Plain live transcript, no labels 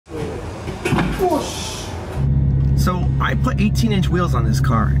So I put 18-inch wheels on this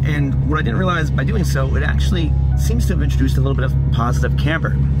car, and what I didn't realize by doing so, it actually seems to have introduced a little bit of positive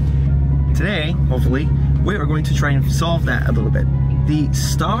camber. Today, hopefully, we are going to try and solve that a little bit. The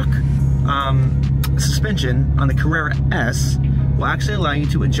stock suspension on the Carrera S will actually allow you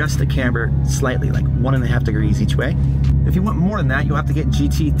to adjust the camber slightly, like 1.5 degrees each way. If you want more than that, you'll have to get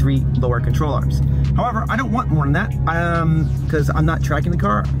GT3 lower control arms. However, I don't want more than that because I'm not tracking the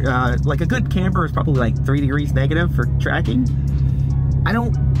car. Like a good camber is probably like 3 degrees negative for tracking. I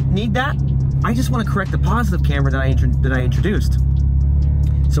don't need that. I just want to correct the positive camber that I introduced.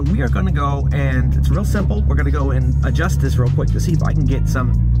 So we are going to go, and it's real simple. We're going to go and adjust this real quick to see if I can get a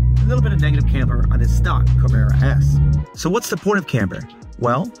little bit of negative camber on this stock Carrera S. So what's the point of camber?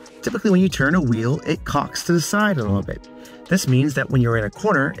 Well, typically when you turn a wheel, it cocks to the side a little bit. This means that when you're in a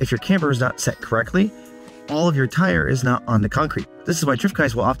corner, if your camber is not set correctly, all of your tire is not on the concrete. This is why drift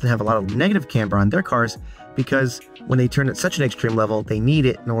guys will often have a lot of negative camber on their cars, because when they turn at such an extreme level, they need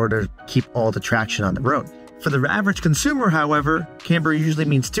it in order to keep all the traction on the road. For the average consumer, however, camber usually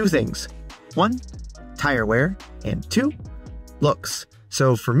means two things. 1, tire wear, and 2, looks.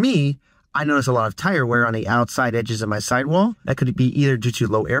 So for me, I notice a lot of tire wear on the outside edges of my sidewall. That could be either due to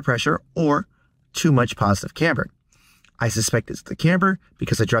low air pressure or too much positive camber. I suspect it's the camber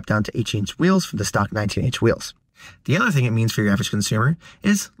because I dropped down to 18-inch wheels from the stock 19-inch wheels. The other thing it means for your average consumer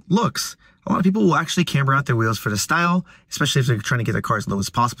is looks. A lot of people will actually camber out their wheels for the style, especially if they're trying to get their car as low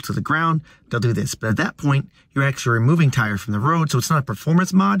as possible to the ground. They'll do this, but at that point, you're actually removing tire from the road, so it's not a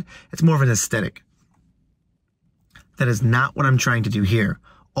performance mod, it's more of an aesthetic. That is not what I'm trying to do here.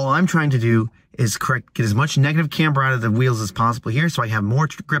 All I'm trying to do is get as much negative camber out of the wheels as possible here, so I have more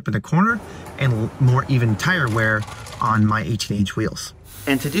grip in the corner and more even tire wear on my 18-inch wheels.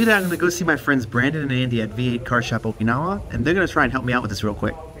 And to do that, I'm gonna go see my friends Brandon and Andy at V8 Car Shop Okinawa, and they're gonna try and help me out with this real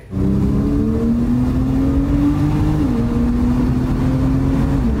quick.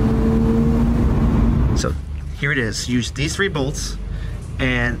 So here it is. Use these 3 bolts,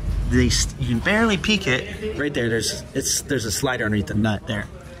 and you can barely peek it. Right there, there's a slider underneath the nut there.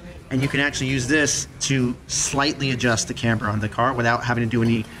 And you can actually use this to slightly adjust the camber on the car without having to do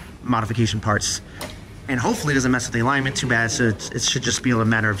any modification parts. And hopefully it doesn't mess with the alignment too bad, so it should just be a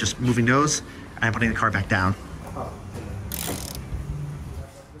matter of just moving those and putting the car back down.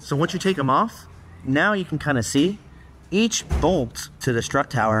 So once you take them off, now you can kind of see each bolt to the strut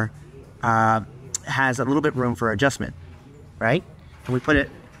tower has a little bit room for adjustment, right? And we put it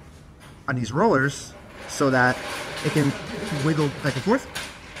on these rollers so that it can wiggle back and forth.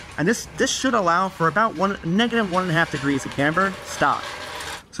 And this should allow for about negative 1.5 degrees of camber stop.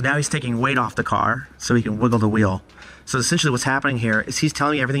 So now he's taking weight off the car so he can wiggle the wheel. So essentially what's happening here is he's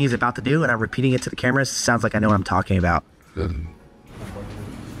telling me everything he's about to do, and I'm repeating it to the camera. It sounds like I know what I'm talking about.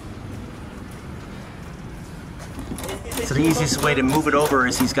 So the easiest way to move it over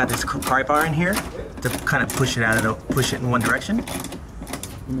is he's got this pry bar in here to kind of push it in one direction,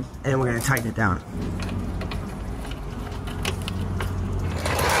 and we're going to tighten it down.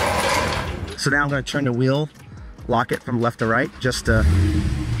 So now I'm going to turn the wheel, lock it from left to right, just to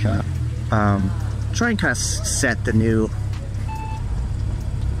try and kind of set the new,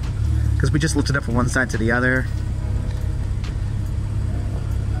 because we just lifted it from one side to the other.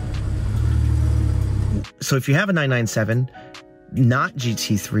 So if you have a 997, not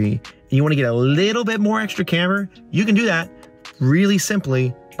GT3, and you want to get a little bit more extra camber, you can do that really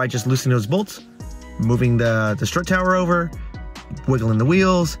simply by just loosening those bolts, moving the strut tower over, wiggling the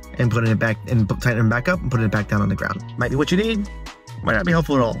wheels, and putting it back, and tightening them back up and putting it back down on the ground. Might be what you need, might not be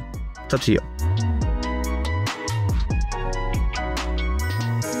helpful at all. It's up to you.